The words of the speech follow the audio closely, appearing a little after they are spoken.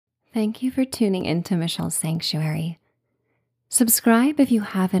Thank you for tuning into Michelle's Sanctuary. Subscribe if you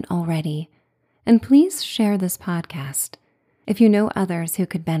haven't already, and please share this podcast if you know others who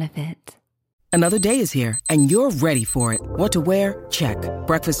could benefit. Another day is here, and you're ready for it. What to wear? Check.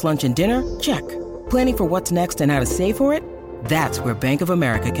 Breakfast, lunch, and dinner? Check. Planning for what's next and how to save for it? That's where Bank of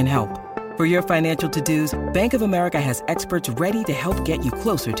America can help. For your financial to-dos, Bank of America has experts ready to help get you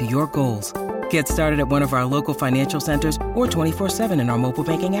closer to your goals. Get started at one of our local financial centers or 24/7 in our mobile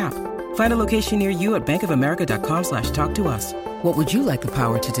banking app. Find a location near you at bankofamerica.com/talktous. What would you like the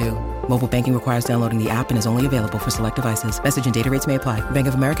power to do? Mobile banking requires downloading the app and is only available for select devices. Message and data rates may apply. Bank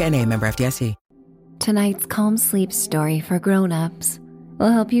of America N.A., member FDIC. Tonight's calm sleep story for grown-ups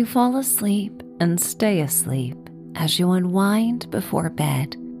will help you fall asleep and stay asleep as you unwind before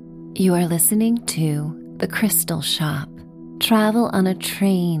bed. You are listening to The Crystal Shop. Travel on a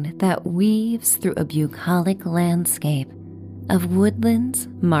train that weaves through a bucolic landscape of woodlands,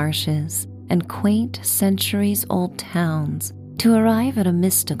 marshes, and quaint centuries-old towns to arrive at a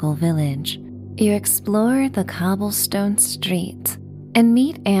mystical village. You explore the cobblestone streets and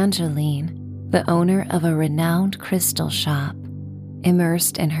meet Angeline, the owner of a renowned crystal shop.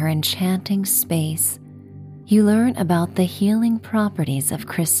 Immersed in her enchanting space, you learn about the healing properties of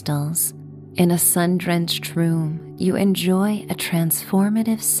crystals. In a sun-drenched room, you enjoy a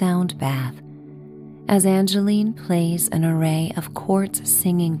transformative sound bath as Angeline plays an array of quartz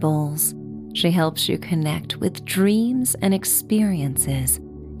singing bowls. She helps you connect with dreams and experiences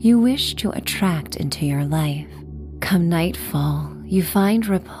you wish to attract into your life. Come nightfall, you find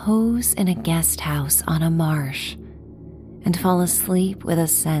repose in a guest house on a marsh and fall asleep with a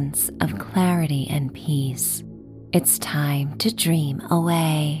sense of clarity and peace. It's time to dream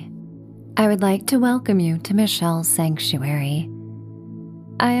away. I would like to welcome you to Michelle's Sanctuary.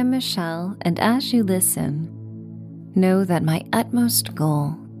 I am Michelle, and as you listen, know that my utmost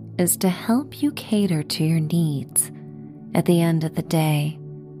goal is to help you cater to your needs at the end of the day.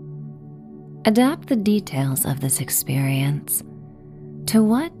 Adapt the details of this experience to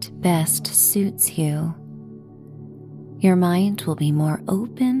what best suits you. Your mind will be more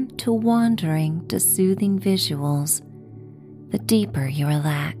open to wandering to soothing visuals the deeper you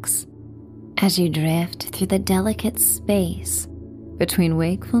relax. As you drift through the delicate space between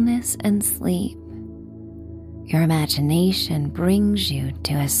wakefulness and sleep, your imagination brings you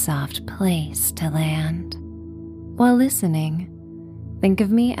to a soft place to land. While listening, think of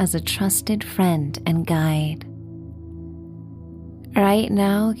me as a trusted friend and guide. Right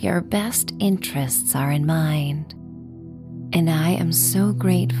now, your best interests are in mind, and I am so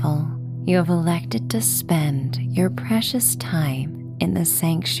grateful you have elected to spend your precious time in the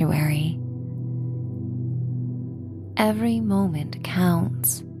sanctuary. Every moment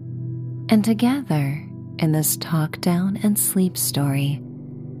counts, and together in this talk down and sleep story,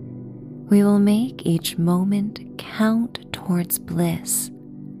 we will make each moment count towards bliss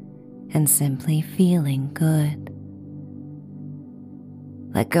and simply feeling good.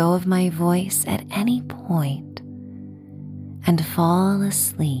 Let go of my voice at any point and fall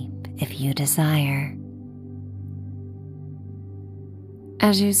asleep if you desire.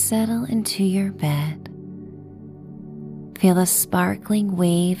 As you settle into your bed, feel a sparkling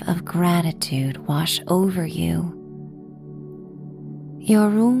wave of gratitude wash over you. Your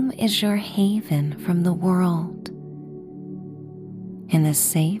room is your haven from the world. In a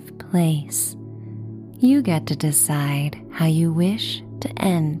safe place, you get to decide how you wish to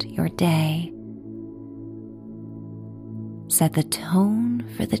end your day. Set the tone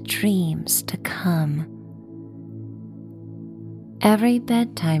for the dreams to come. Every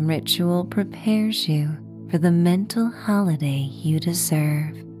bedtime ritual prepares you for the mental holiday you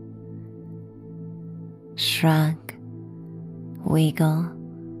deserve. Shrug, wiggle,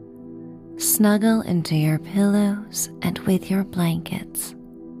 snuggle into your pillows and with your blankets.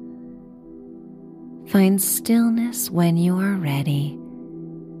 Find stillness when you are ready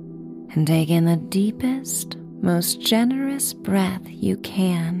and take in the deepest, most generous breath you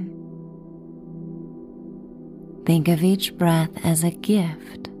can. Think of each breath as a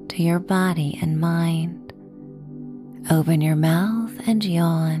gift to your body and mind. Open your mouth and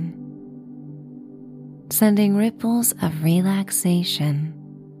yawn, sending ripples of relaxation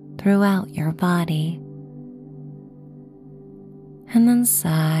throughout your body. And then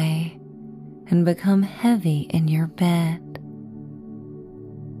sigh and become heavy in your bed.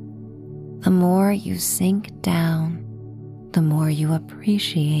 The more you sink down, the more you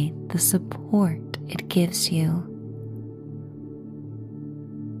appreciate the support it gives you.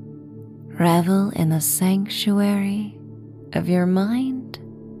 Revel in the sanctuary of your mind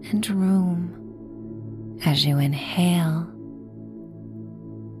and room as you inhale,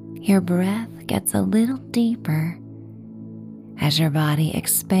 Your breath gets a little deeper as your body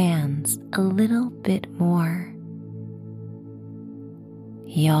expands a little bit more.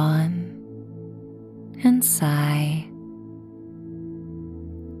 Yawn and sigh.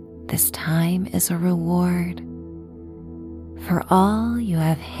 This time is a reward for all you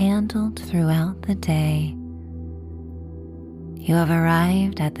have handled throughout the day. You have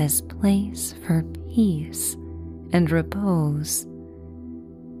arrived at this place for peace and repose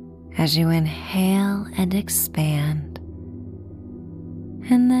as you inhale and expand,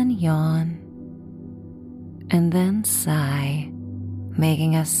 and then yawn, and then sigh,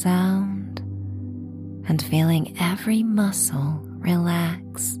 making a sound and feeling every muscle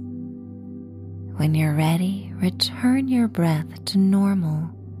relax. When you're ready, return your breath to normal.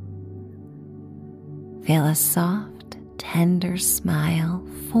 Feel a soft, tender smile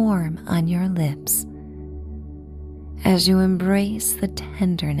form on your lips as you embrace the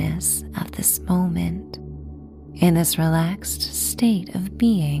tenderness of this moment. In this relaxed state of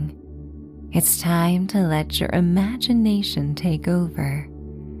being, it's time to let your imagination take over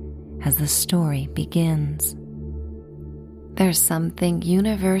as the story begins. There's something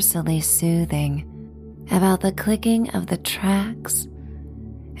universally soothing about the clicking of the tracks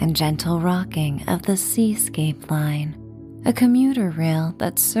and gentle rocking of the seascape line, a commuter rail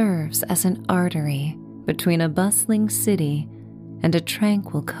that serves as an artery between a bustling city and a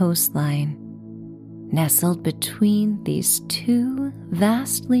tranquil coastline. Nestled between these two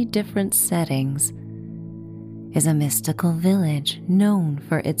vastly different settings is a mystical village known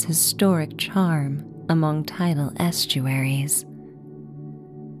for its historic charm among tidal estuaries.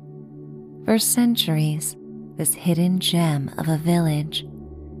 For centuries, this hidden gem of a village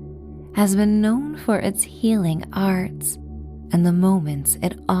has been known for its healing arts and the moments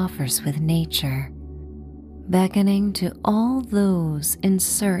it offers with nature, beckoning to all those in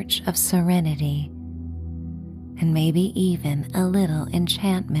search of serenity and maybe even a little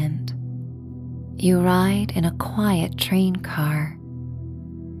enchantment. You ride in a quiet train car.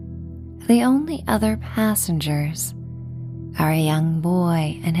 The only other passengers are a young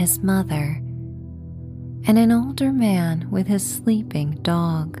boy and his mother, and an older man with his sleeping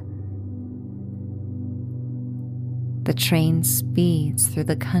dog. The train speeds through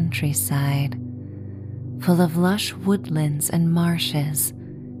the countryside, full of lush woodlands and marshes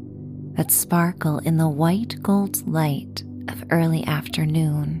that sparkle in the white gold light of early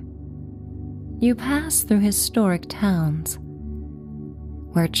afternoon. You pass through historic towns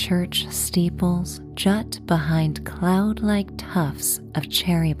where church steeples jut behind cloud-like tufts of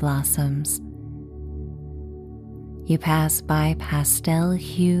cherry blossoms. You pass by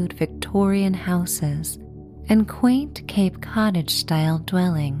pastel-hued Victorian houses and quaint Cape Cottage-style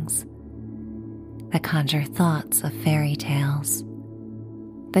dwellings that conjure thoughts of fairy tales.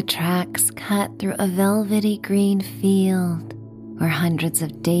 The tracks cut through a velvety green field where hundreds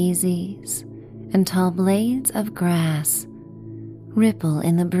of daisies and tall blades of grass ripple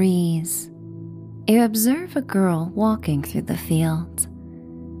in the breeze. You observe a girl walking through the fields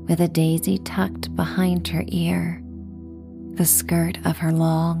with a daisy tucked behind her ear. The skirt of her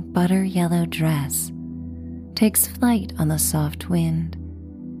long butter-yellow dress takes flight on the soft wind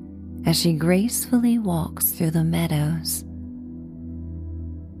as she gracefully walks through the meadows.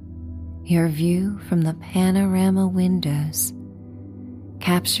 Your view from the panorama windows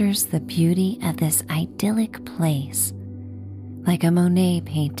captures the beauty of this idyllic place like a Monet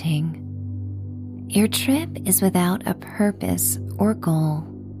painting. Your trip is without a purpose or goal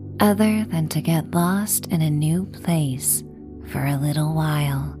other than to get lost in a new place for a little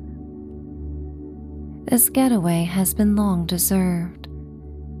while. This getaway has been long deserved,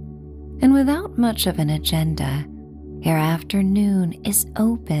 and without much of an agenda, your afternoon is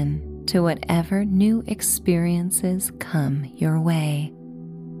open to whatever new experiences come your way.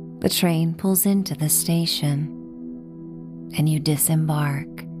 The train pulls into the station, and you disembark,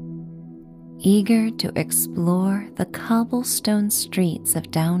 eager to explore the cobblestone streets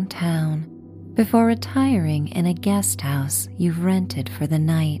of downtown before retiring in a guest house you've rented for the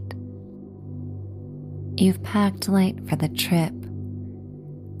night. You've packed light for the trip,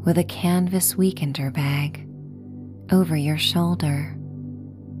 with a canvas weekender bag over your shoulder.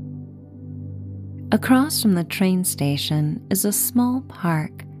 Across from the train station is a small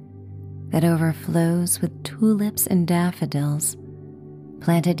park that overflows with tulips and daffodils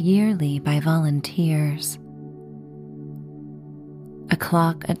planted yearly by volunteers. A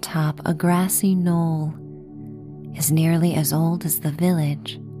clock atop a grassy knoll is nearly as old as the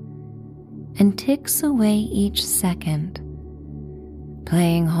village and ticks away each second,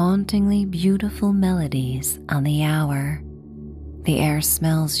 playing hauntingly beautiful melodies on the hour. The air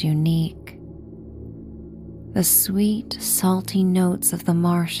smells unique. The sweet, salty notes of the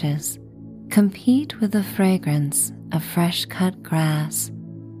marshes compete with the fragrance of fresh-cut grass,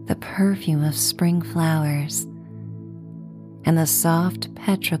 the perfume of spring flowers, and the soft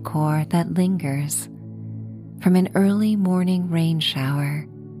petrichor that lingers from an early morning rain shower.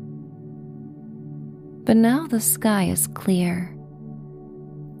 But now the sky is clear,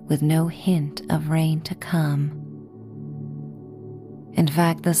 with no hint of rain to come. In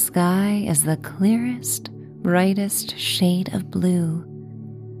fact, the sky is the clearest, brightest shade of blue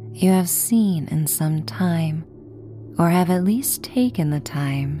you have seen in some time, or have at least taken the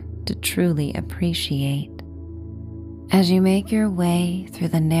time to truly appreciate. As you make your way through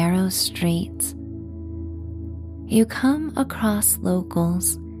the narrow streets, you come across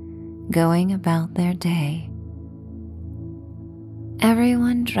locals going about their day.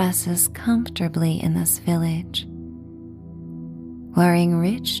 Everyone dresses comfortably in this village, wearing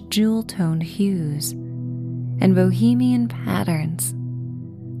rich jewel-toned hues and bohemian patterns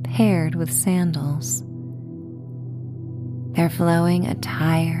paired with sandals. Their flowing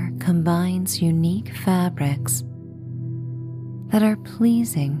attire combines unique fabrics that are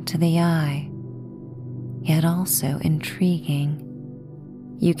pleasing to the eye, yet also intriguing.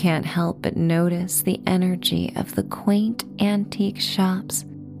 You can't help but notice the energy of the quaint antique shops,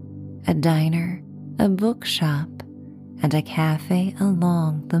 a diner, a bookshop, and a cafe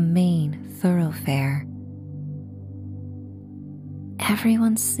along the main thoroughfare.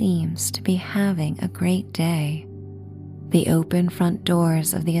 Everyone seems to be having a great day. The open front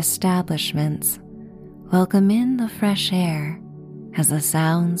doors of the establishments welcome in the fresh air as the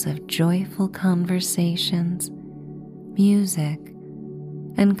sounds of joyful conversations, music,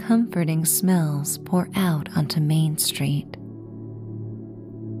 and comforting smells pour out onto Main Street.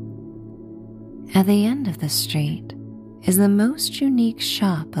 At the end of the street is the most unique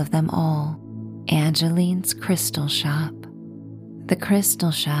shop of them all, Angeline's Crystal Shop. The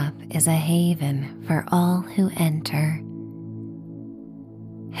Crystal Shop is a haven for all who enter.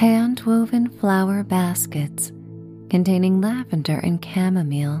 Hand-woven flower baskets containing lavender and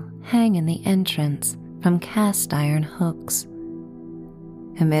chamomile hang in the entrance from cast iron hooks,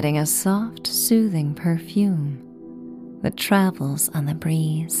 emitting a soft, soothing perfume that travels on the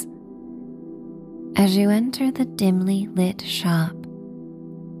breeze. As you enter the dimly lit shop,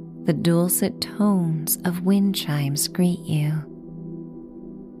 the dulcet tones of wind chimes greet you.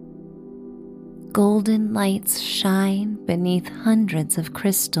 Golden lights shine beneath hundreds of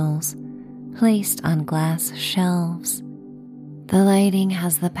crystals placed on glass shelves. The lighting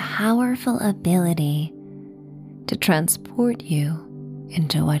has the powerful ability to transport you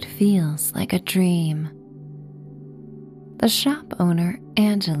into what feels like a dream. The shop owner,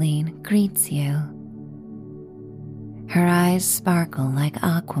 Angeline, greets you. Her eyes sparkle like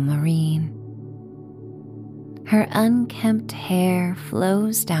aquamarine. Her unkempt hair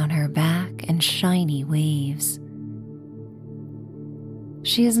flows down her back in shiny waves.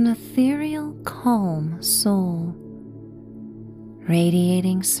 She is an ethereal, calm soul,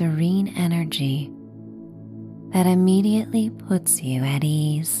 radiating serene energy that immediately puts you at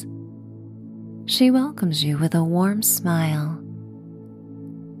ease. She welcomes you with a warm smile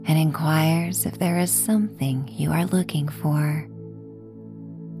and inquires if there is something you are looking for.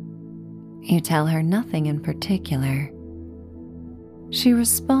 You tell her nothing in particular. She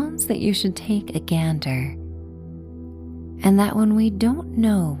responds that you should take a gander, and that when we don't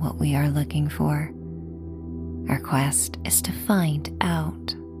know what we are looking for, our quest is to find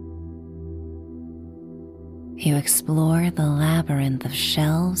out. You explore the labyrinth of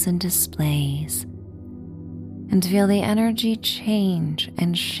shelves and displays and feel the energy change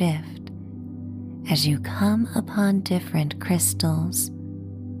and shift as you come upon different crystals.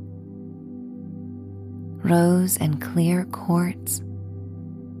 Rose and clear quartz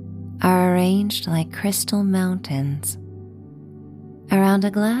are arranged like crystal mountains around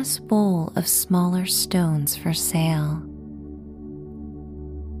a glass bowl of smaller stones for sale.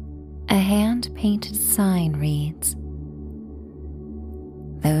 A hand-painted sign reads,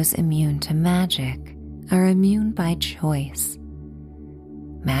 "Those immune to magic are immune by choice.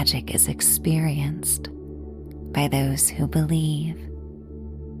 Magic is experienced by those who believe."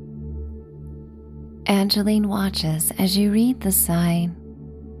 Angeline watches as you read the sign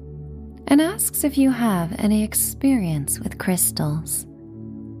and asks if you have any experience with crystals.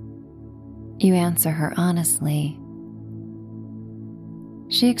 You answer her honestly.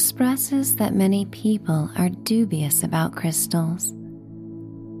 She expresses that many people are dubious about crystals,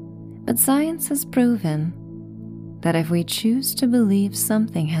 but science has proven that if we choose to believe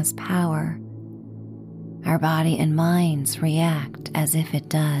something has power, Our body and minds react as if it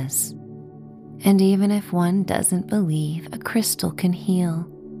does. And even if one doesn't believe a crystal can heal,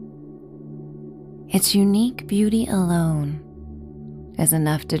 its unique beauty alone is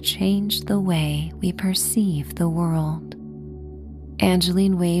enough to change the way we perceive the world.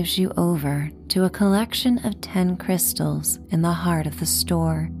 Angeline waves you over to a collection of 10 crystals in the heart of the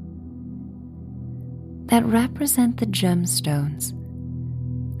store that represent the gemstones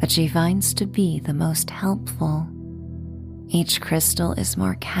that she finds to be the most helpful. Each crystal is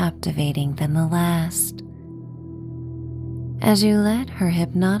more captivating than the last, as you let her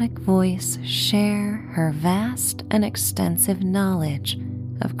hypnotic voice share her vast and extensive knowledge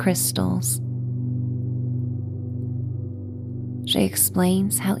of crystals. She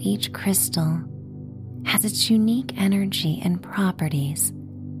explains how each crystal has its unique energy and properties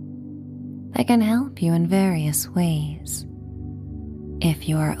that can help you in various ways if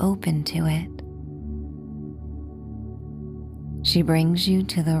you are open to it. She brings you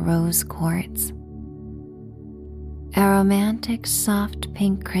to the rose quartz, a romantic soft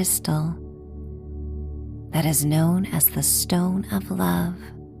pink crystal that is known as the Stone of Love.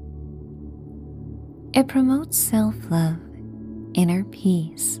 It promotes self-love, inner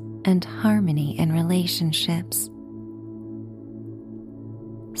peace, and harmony in relationships.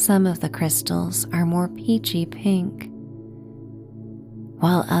 Some of the crystals are more peachy pink,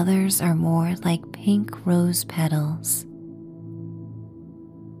 while others are more like pink rose petals.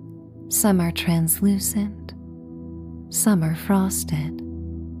 Some are translucent, some are frosted.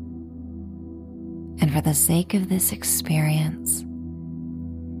 And for the sake of this experience,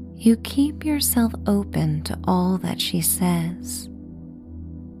 you keep yourself open to all that she says.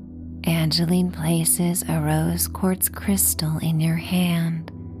 Angeline places a rose quartz crystal in your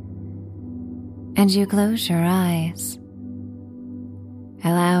hand, and you close your eyes,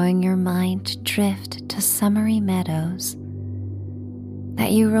 allowing your mind to drift to summery meadows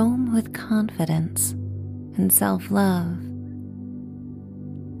that you roam with confidence and self-love.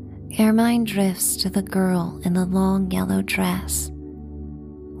 Your mind drifts to the girl in the long yellow dress,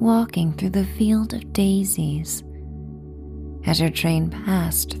 walking through the field of daisies as your train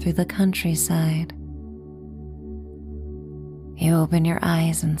passed through the countryside. You open your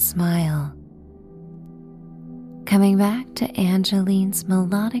eyes and smile, coming back to Angeline's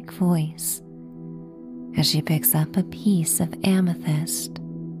melodic voice as she picks up a piece of amethyst.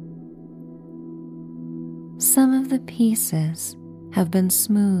 Some of the pieces have been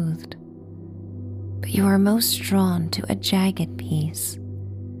smoothed, but you are most drawn to a jagged piece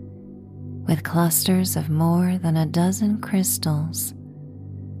with clusters of more than a dozen crystals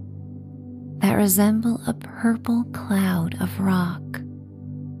that resemble a purple cloud of rock.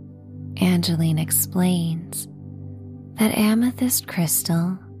 Angeline explains that amethyst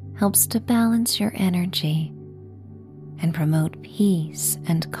crystal helps to balance your energy and promote peace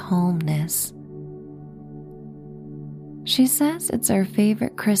and calmness. She says it's her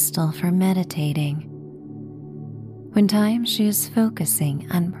favorite crystal for meditating when times she is focusing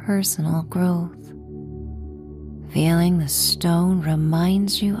on personal growth. Feeling the stone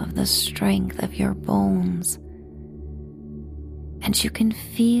reminds you of the strength of your bones, and you can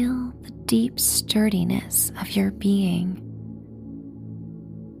feel the deep sturdiness of your being.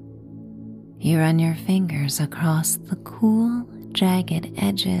 You run your fingers across the cool, jagged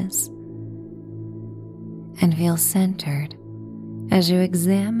edges and feel centered as you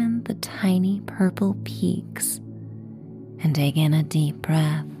examine the tiny purple peaks and take in a deep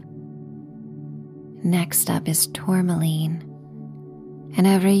breath. Next up is tourmaline, and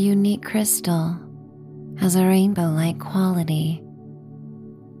every unique crystal has a rainbow-like quality.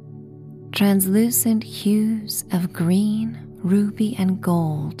 Translucent hues of green, ruby, and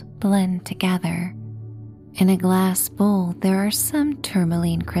gold blend together. In a glass bowl, there are some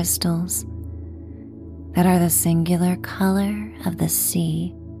tourmaline crystals that are the singular color of the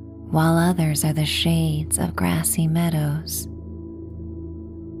sea, while others are the shades of grassy meadows.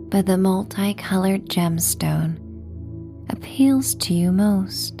 But the multicolored gemstone appeals to you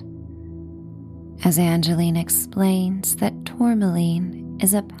most, as Angeline explains that tourmaline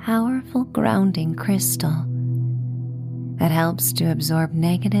is a powerful grounding crystal that helps to absorb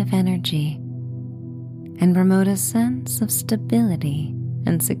negative energy and promote a sense of stability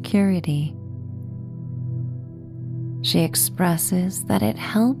and security. She expresses that it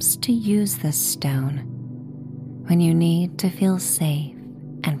helps to use this stone when you need to feel safe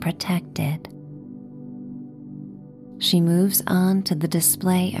and protected. She moves on to the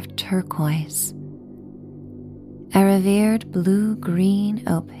display of turquoise, a revered blue-green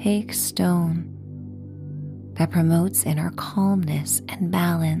opaque stone that promotes inner calmness and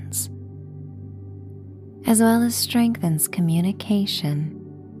balance. as well as strengthens communication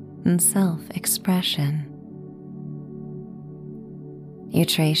and self-expression. You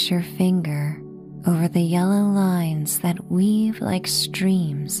trace your finger over the yellow lines that weave like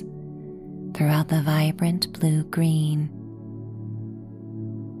streams throughout the vibrant blue-green.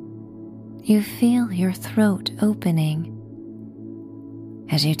 You feel your throat opening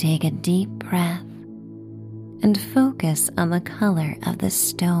as you take a deep breath and focus on the color of the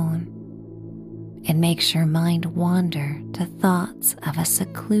stone. It makes your mind wander to thoughts of a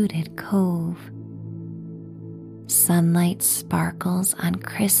secluded cove. Sunlight sparkles on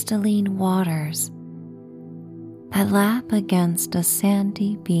crystalline waters that lap against a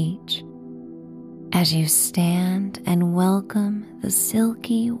sandy beach as you stand and welcome the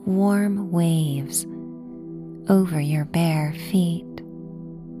silky, warm waves over your bare feet.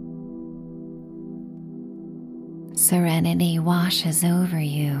 Serenity washes over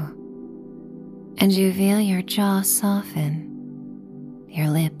you, and you feel your jaw soften, your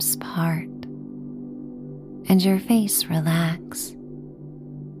lips part, and your face relax.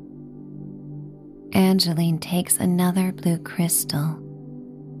 Angeline takes another blue crystal,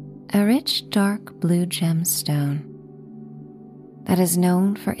 a rich dark blue gemstone that is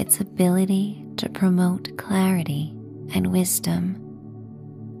known for its ability to promote clarity and wisdom.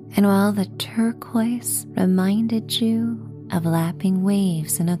 And while the turquoise reminded you of lapping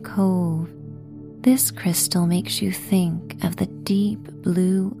waves in a cove, this crystal makes you think of the deep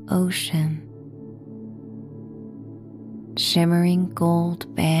blue ocean. Shimmering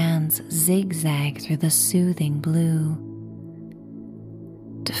gold bands zigzag through the soothing blue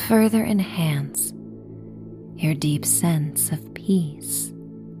to further enhance your deep sense of peace.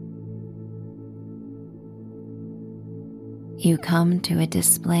 You come to a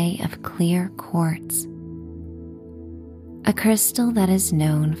display of clear quartz, a crystal that is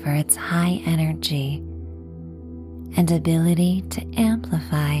known for its high energy and ability to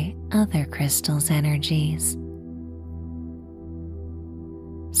amplify other crystals' energies.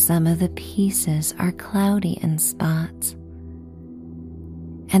 Some of the pieces are cloudy in spots,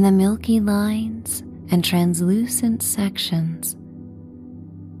 and the milky lines and translucent sections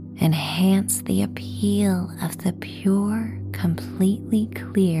enhance the appeal of the pure, completely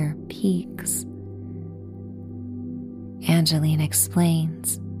clear peaks. Angeline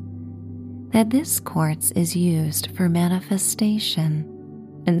explains that this quartz is used for manifestation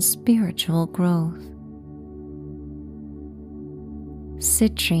and spiritual growth.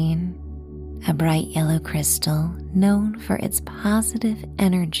 Citrine, a bright yellow crystal known for its positive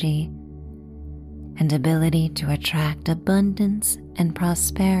energy and ability to attract abundance and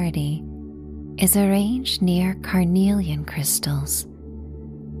prosperity, is arranged near carnelian crystals,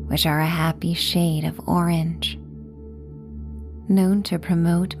 which are a happy shade of orange, known to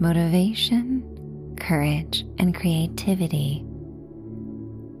promote motivation, courage, and creativity.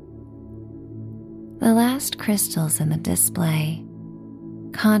 The last crystals in the display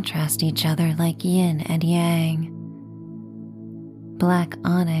contrast each other like yin and yang. Black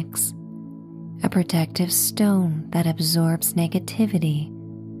onyx, a protective stone that absorbs negativity,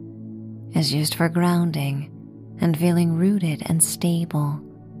 is used for grounding and feeling rooted and stable.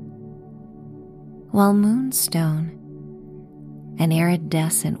 While moonstone, an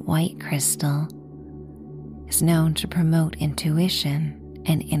iridescent white crystal, is known to promote intuition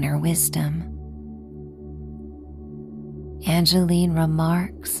and inner wisdom. Angeline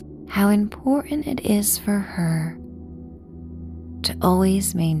remarks how important it is for her to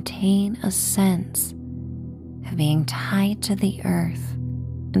always maintain a sense of being tied to the earth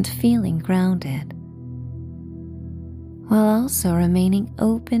and feeling grounded, while also remaining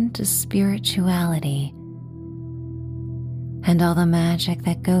open to spirituality and all the magic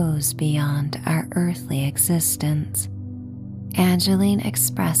that goes beyond our earthly existence. Angeline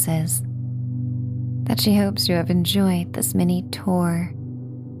expresses that she hopes you have enjoyed this mini tour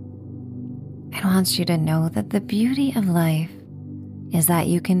and wants you to know that the beauty of life is that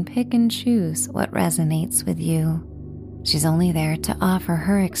you can pick and choose what resonates with you. She's only there to offer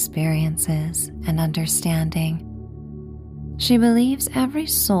her experiences and understanding. She believes every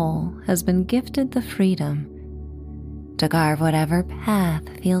soul has been gifted the freedom to carve whatever path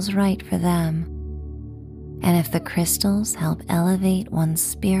feels right for them. And if the crystals help elevate one's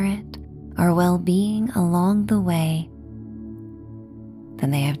spirit or well-being along the way,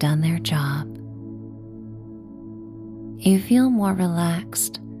 then they have done their job. You feel more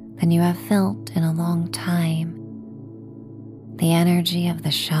relaxed than you have felt in a long time. The energy of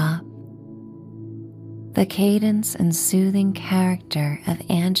the shop, the cadence and soothing character of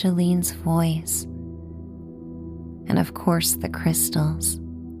Angeline's voice, and of course the crystals,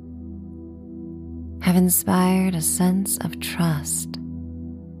 have inspired a sense of trust,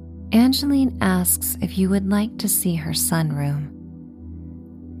 Angeline asks if you would like to see her sunroom,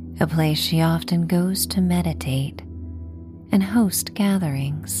 a place she often goes to meditate and host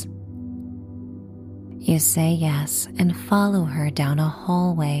gatherings. You say yes and follow her down a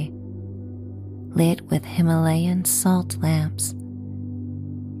hallway lit with Himalayan salt lamps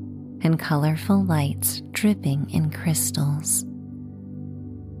and colorful lights dripping in crystals.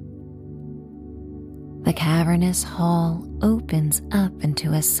 The cavernous hall opens up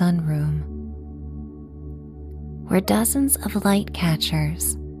into a sunroom where dozens of light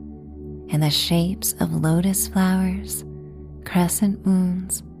catchers in the shapes of lotus flowers, crescent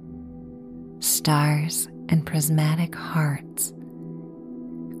moons, stars, and prismatic hearts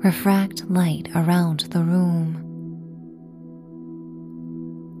refract light around the room.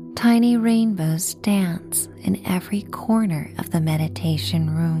 Tiny rainbows dance in every corner of the meditation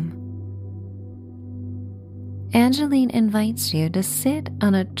room. Angeline invites you to sit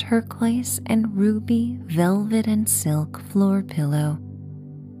on a turquoise and ruby velvet and silk floor pillow,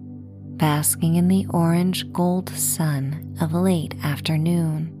 basking in the orange gold sun of late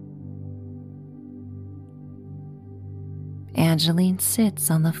afternoon. Angeline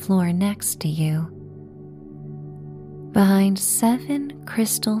sits on the floor next to you, behind 7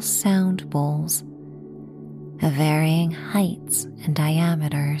 crystal sound bowls of varying heights and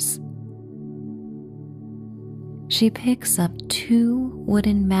diameters. She picks up 2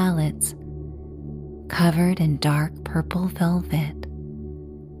 wooden mallets covered in dark purple velvet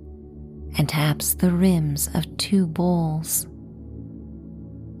and taps the rims of 2 bowls.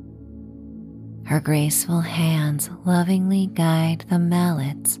 Her graceful hands lovingly guide the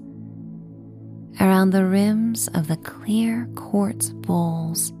mallets around the rims of the clear quartz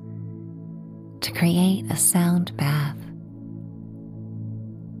bowls to create a sound bath.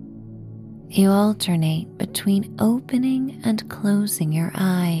 You alternate between opening and closing your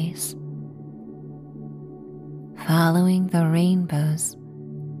eyes, following the rainbows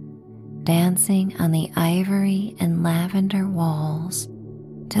dancing on the ivory and lavender walls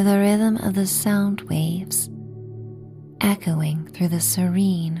to the rhythm of the sound waves echoing through the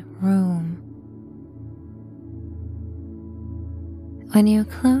serene room. When you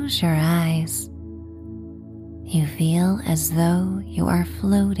close your eyes, you feel as though you are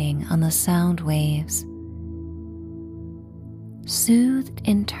floating on the sound waves, soothed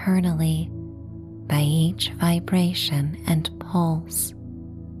internally by each vibration and pulse.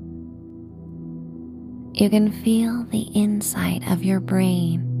 You can feel the inside of your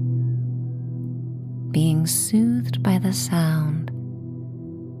brain being soothed by the sound,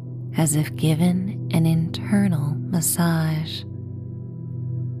 as if given an internal massage.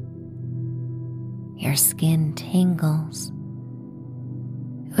 Your skin tingles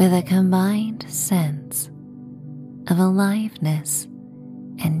with a combined sense of aliveness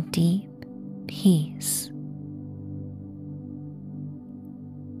and deep peace.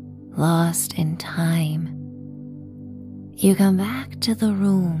 Lost in time, you come back to the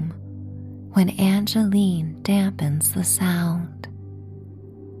room when Angeline dampens the sound.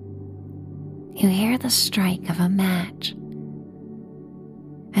 You hear the strike of a match,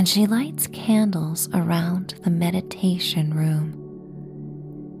 and she lights candles around the meditation room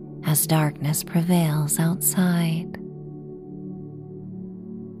as darkness prevails outside.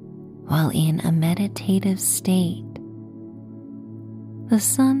 While in a meditative state, the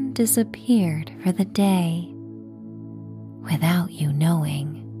sun disappeared for the day without you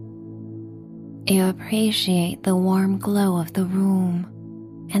knowing. You appreciate the warm glow of the room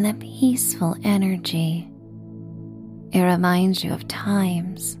and the peaceful energy. It reminds you of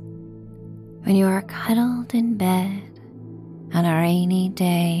times when you are cuddled in bed on a rainy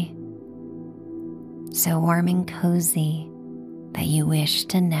day, so warm and cozy that you wish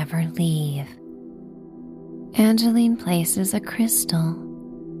to never leave. Angeline places a crystal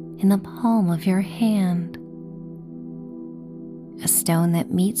in the palm of your hand, a stone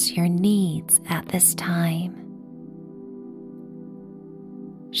that meets your needs at this time.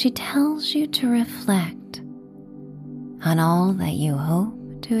 She tells you to reflect on all that you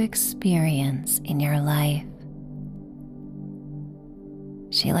hope to experience in your life.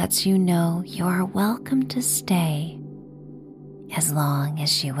 She lets you know you are welcome to stay as long as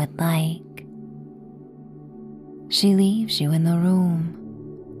she would like. She leaves you in the room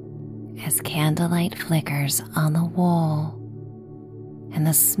as candlelight flickers on the wall and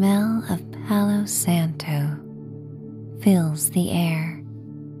the smell of Palo Santo fills the air.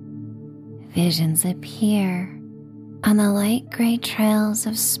 Visions appear on the light gray trails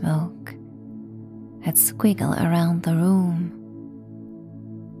of smoke that squiggle around the room.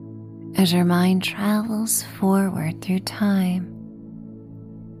 as your mind travels forward through time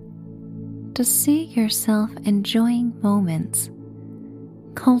to see yourself enjoying moments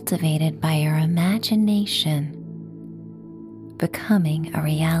cultivated by your imagination becoming a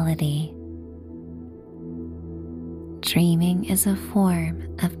reality. Dreaming is a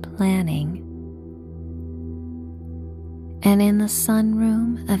form of planning. And in the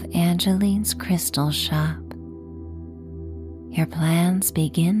sunroom of Angeline's Crystal Shop, your plans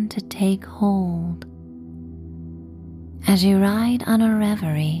begin to take hold as you ride on a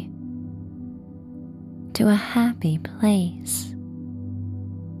reverie to a happy place,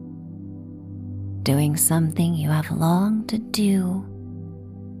 doing something you have longed to do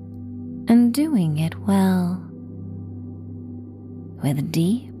and doing it well, with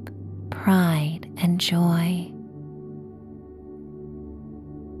deep pride and joy.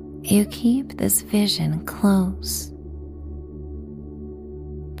 You keep this vision close,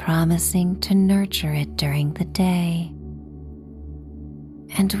 promising to nurture it during the day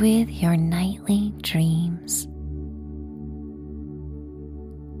and with your nightly dreams.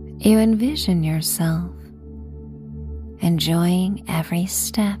 You envision yourself enjoying every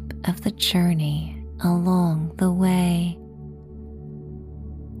step of the journey along the way,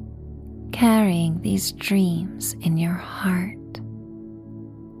 carrying these dreams in your heart.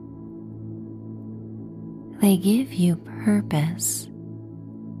 They give you purpose.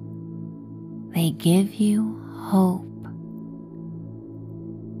 They give you hope.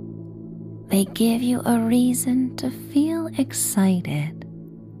 They give you a reason to feel excited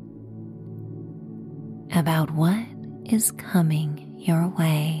about what is coming your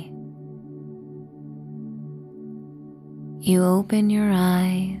way. You open your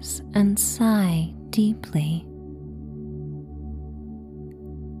eyes and sigh deeply.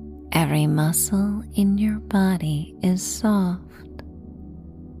 Every muscle in your body is soft.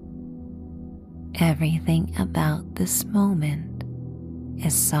 Everything about this moment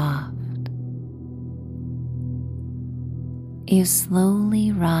is soft. You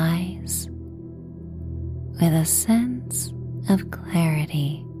slowly rise with a sense of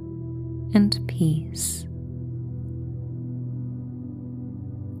clarity and peace.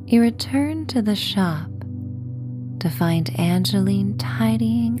 You return to the shop to find Angeline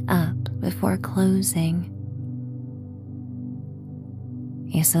tidying up before closing.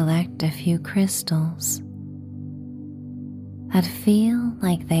 You select a few crystals that feel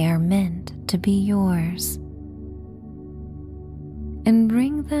like they are meant to be yours and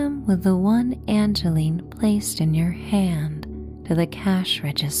bring them with the one Angeline placed in your hand to the cash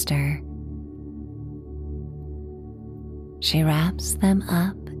register. She wraps them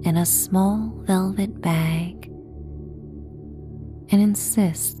up in a small velvet bag and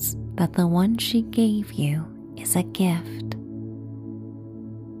insists that the one she gave you is a gift.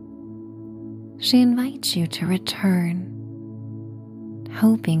 She invites you to return,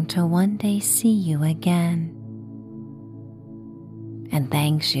 hoping to one day see you again, and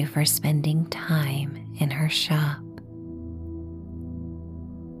thanks you for spending time in her shop.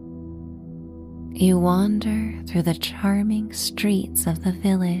 You wander through the charming streets of the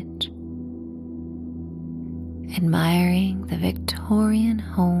village, admiring the Victorian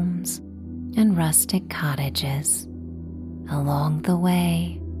homes and rustic cottages along the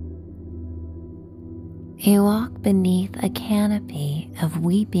way. You walk beneath a canopy of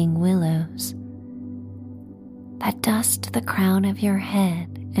weeping willows that dust the crown of your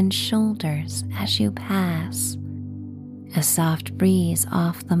head and shoulders as you pass. A soft breeze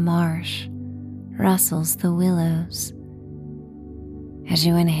off the marsh rustles the willows as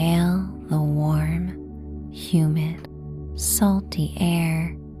you inhale the warm, humid, salty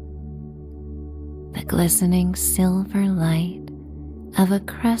air. The glistening silver light of a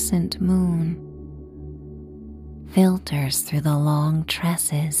crescent moon filters through the long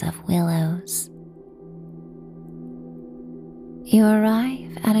tresses of willows. You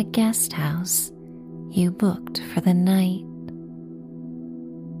arrive at a guest house you booked for the night.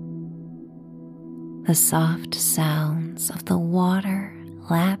 The soft sounds of the water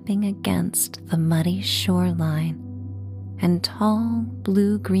lapping against the muddy shoreline and tall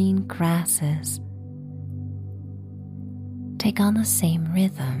blue-green grasses take on the same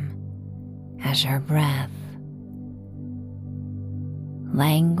rhythm as your breath,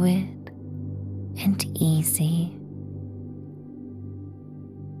 languid and easy.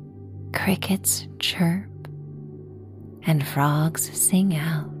 Crickets chirp and frogs sing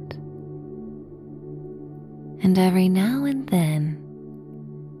out, and every now and then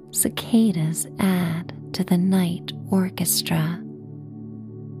cicadas add to the night orchestra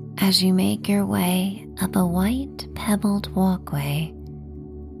as you make your way up a white pebbled walkway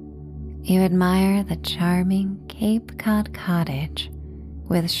You admire the charming Cape Cod cottage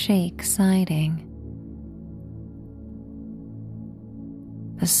with shake siding.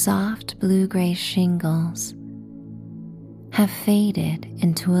 The soft blue-gray shingles have faded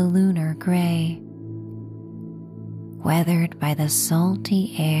into a lunar gray, weathered by the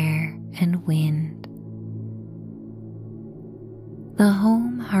salty air and wind. The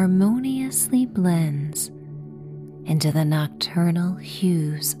home harmoniously blends into the nocturnal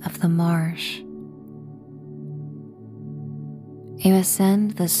hues of the marsh. You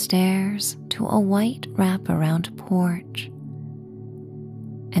ascend the stairs to a white wraparound porch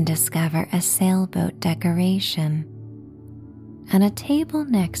and discover a sailboat decoration and a table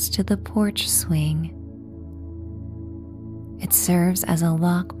next to the porch swing. It serves as a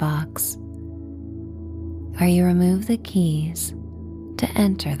lockbox where you remove the keys to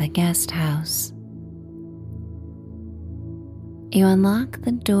enter the guest house. You unlock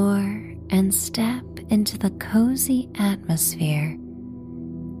the door and step into the cozy atmosphere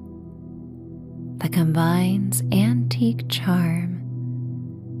that combines antique charm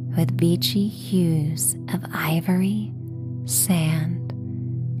with beachy hues of ivory, sand,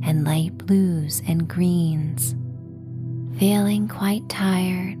 and light blues and greens. Feeling quite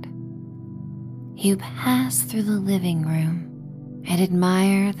tired, you pass through the living room and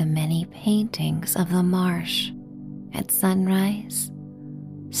admire the many paintings of the marsh at sunrise,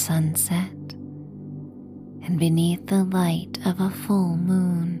 sunset, and beneath the light of a full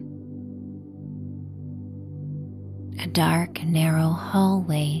moon. A dark, narrow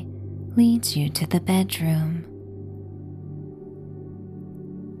hallway leads you to the bedroom.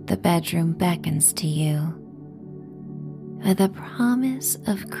 The bedroom beckons to you with a promise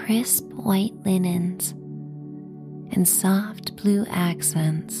of crisp white linens and soft blue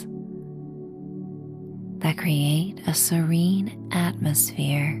accents that create a serene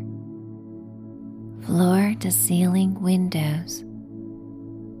atmosphere. Floor-to-ceiling windows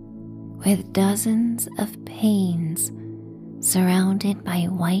with dozens of panes surrounded by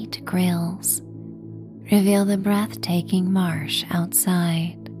white grills reveal the breathtaking marsh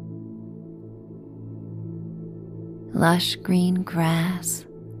outside. Lush green grass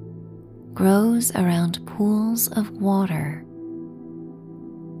grows around pools of water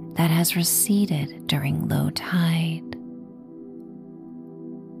that has receded during low tide.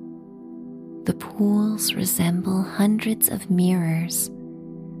 The pools resemble hundreds of mirrors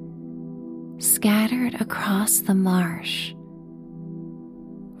scattered across the marsh,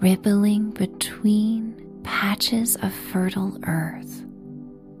 rippling between patches of fertile earth.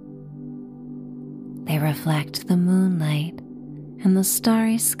 They reflect the moonlight and the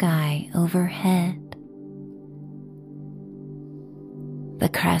starry sky overhead. The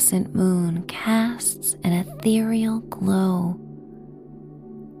crescent moon casts an ethereal glow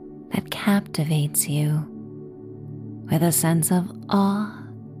that captivates you with a sense of awe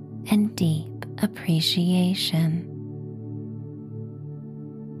and deep appreciation.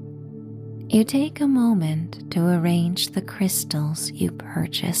 You take a moment to arrange the crystals you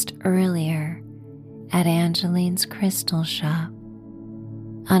purchased earlier at Angeline's Crystal Shop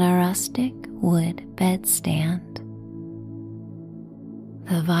on a rustic wood bedstand.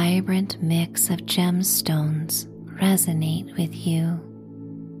 The vibrant mix of gemstones resonate with you.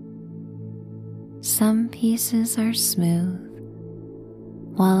 Some pieces are smooth,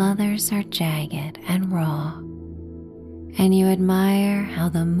 while others are jagged and raw, and you admire how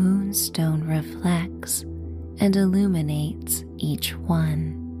the moonstone reflects and illuminates each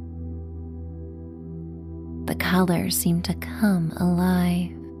one. The colors seem to come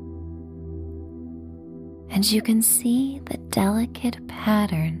alive, and you can see the delicate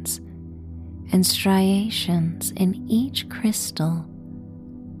patterns and striations in each crystal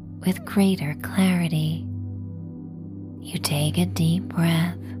with greater clarity. You take a deep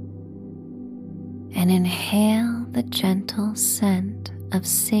breath and inhale the gentle scent of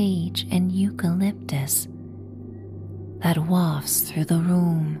sage and eucalyptus that wafts through the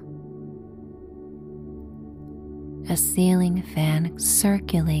room. A ceiling fan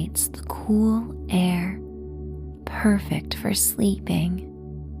circulates the cool air, perfect for sleeping.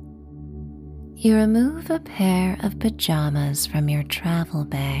 You remove a pair of pajamas from your travel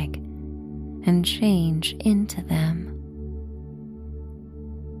bag and change into them.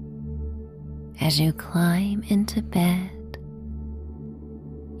 As you climb into bed,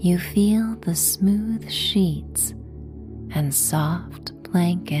 you feel the smooth sheets and soft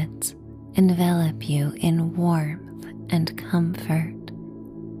blankets envelop you in warmth and comfort.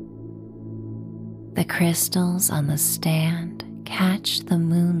 The crystals on the stand catch the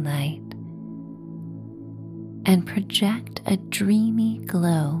moonlight and project a dreamy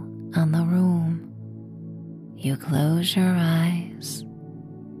glow on the room, you close your eyes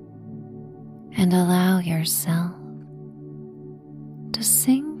and allow yourself to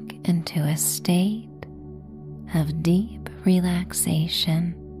sink into a state of deep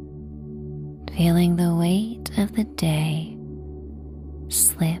relaxation, feeling the weight of the day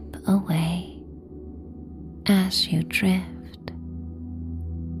slip away as you drift.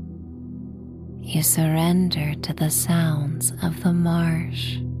 You surrender to the sounds of the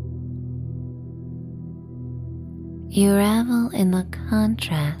marsh. You revel in the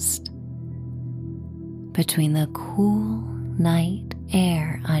contrast between the cool night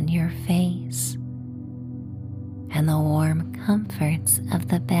air on your face and the warm comforts of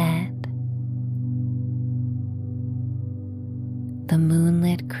the bed. The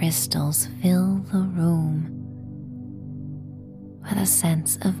moonlit crystals fill the room with a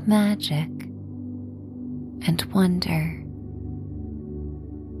sense of magic and wonder,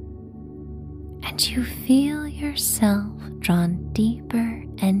 and you feel yourself drawn deeper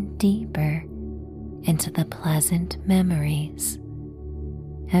and deeper into the pleasant memories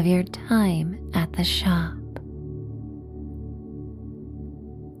of your time at the shop.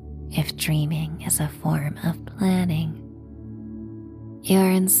 If dreaming is a form of planning, you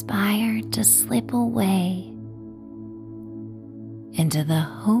are inspired to slip away into the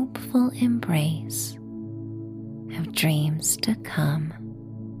hopeful embrace of dreams to come.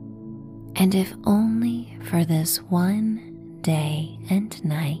 And if only for this one day and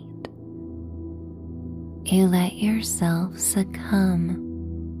night, you let yourself succumb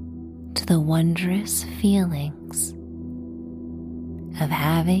to the wondrous feelings of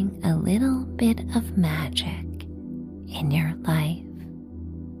having a little bit of magic in your life.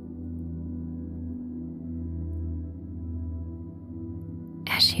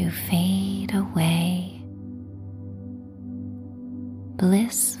 As you fade away,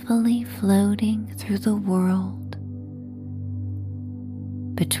 blissfully floating through the world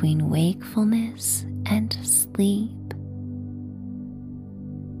between wakefulness and sleep,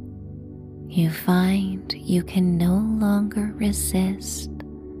 you find you can no longer resist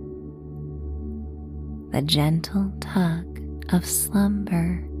the gentle tug of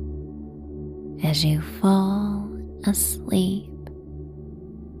slumber as you fall asleep,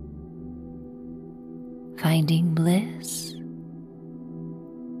 finding bliss,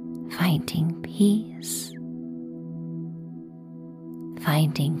 finding peace,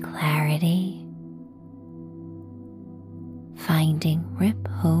 finding clarity, finding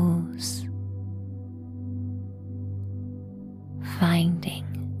repose, finding